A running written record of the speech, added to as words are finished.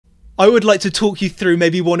I would like to talk you through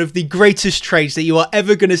maybe one of the greatest trades that you are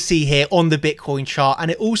ever going to see here on the Bitcoin chart. And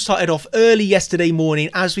it all started off early yesterday morning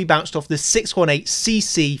as we bounced off the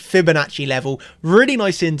 618cc Fibonacci level. Really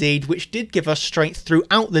nice indeed, which did give us strength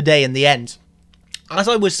throughout the day in the end. As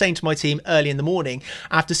I was saying to my team early in the morning,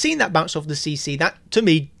 after seeing that bounce off the CC, that to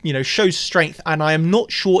me, shows strength, and I am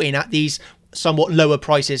not shorting at these somewhat lower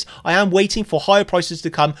prices. I am waiting for higher prices to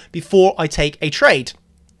come before I take a trade.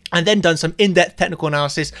 And then done some in-depth technical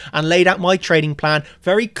analysis and laid out my trading plan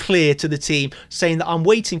very clear to the team, saying that I'm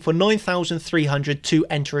waiting for 9,300 to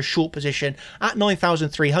enter a short position. At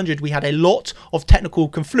 9,300, we had a lot of technical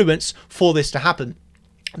confluence for this to happen.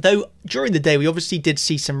 Though during the day, we obviously did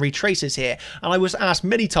see some retraces here. And I was asked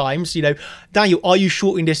many times, Daniel, are you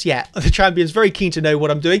shorting this yet? The champion's very keen to know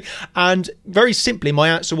what I'm doing. And very simply, my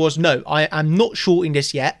answer was no, I am not shorting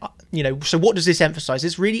this yet. So what does this emphasize?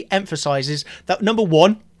 This really emphasizes that, number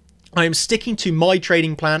one, I am sticking to my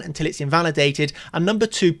trading plan until it's invalidated. And number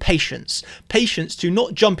two, patience. Patience to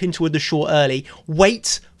not jump into the short early.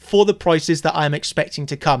 Wait for the prices that I'm expecting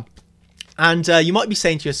to come. And you might be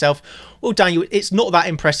saying to yourself, well, Daniel, it's not that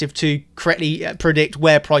impressive to correctly predict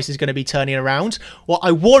where price is going to be turning around. Well,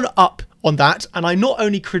 I won up on that. And I not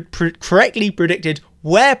only correctly predicted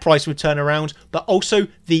where price would turn around, but also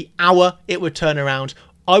the hour it would turn around.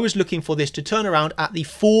 I was looking for this to turn around at the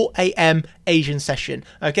 4 a.m. Asian session.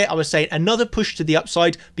 Okay, I was saying another push to the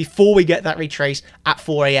upside before we get that retrace at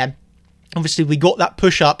 4 a.m. Obviously, we got that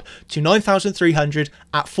push up to 9,300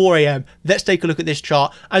 at 4 a.m. Let's take a look at this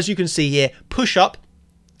chart. As you can see here, push up.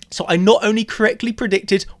 So I not only correctly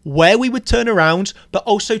predicted where we would turn around, but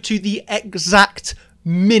also to the exact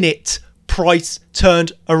minute price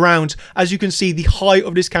turned around. As you can see, the high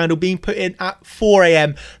of this candle being put in at 4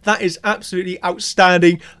 a.m. That is absolutely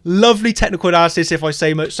outstanding. Lovely technical analysis, if I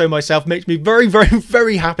say so myself. Makes me very, very,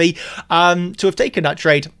 very happy to have taken that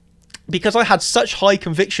trade. Because I had such high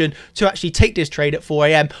conviction to actually take this trade at 4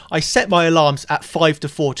 a.m. I set my alarms at 5 to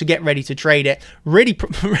 4 to get ready to trade it. Really,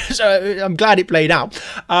 so I'm glad it played out.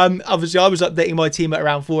 Obviously, I was updating my team at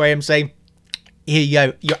around 4 a.m. saying, here you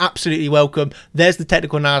go, you're absolutely welcome. There's the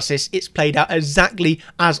technical analysis. It's played out exactly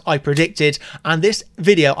as I predicted. And this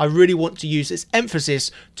video, I really want to use its emphasis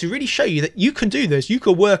to really show you that you can do this. You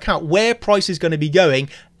can work out where price is going to be going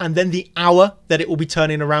and then the hour that it will be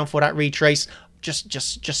turning around for that retrace.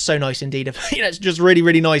 Just so nice indeed. It's just really,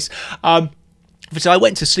 really nice. So I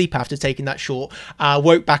went to sleep after taking that short,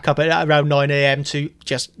 woke back up at around 9 a.m. to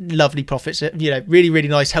just lovely profits, really, really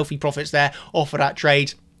nice, healthy profits there off of that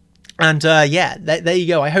trade. And yeah, there you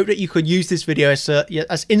go. I hope that you could use this video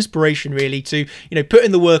as inspiration, really, to put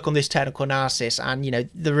in the work on this technical analysis. And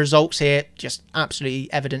the results here, just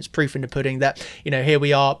absolutely evidence proof in the pudding that here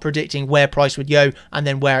we are predicting where price would go and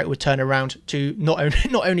then where it would turn around to not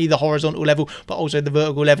only the horizontal level but also the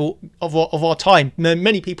vertical level of our time.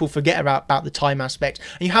 Many people forget about the time aspect,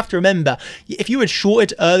 and you have to remember, if you had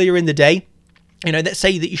shorted earlier in the day, let's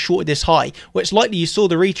say that you shorted this high, well, it's likely you saw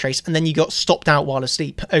the retrace and then you got stopped out while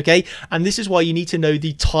asleep, okay? And this is why you need to know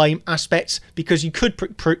the time aspects, because you could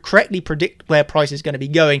correctly predict where price is going to be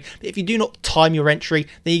going. But if you do not time your entry,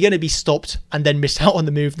 then you're going to be stopped and then miss out on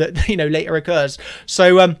the move that, later occurs.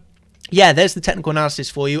 So, yeah, there's the technical analysis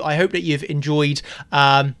for you. I hope that you've enjoyed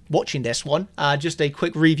watching this one. Just a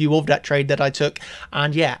quick review of that trade that I took,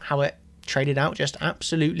 and yeah, how it traded out just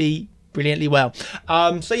absolutely brilliantly well.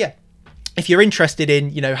 So yeah, if you're interested in,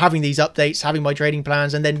 having these updates, having my trading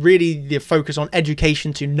plans, and then really the focus on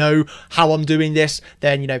education to know how I'm doing this,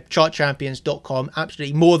 then, chartchampions.com,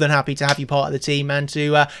 absolutely more than happy to have you part of the team and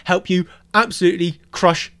to help you absolutely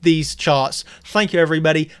crush these charts. Thank you,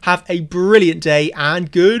 everybody. Have a brilliant day and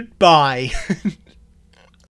goodbye.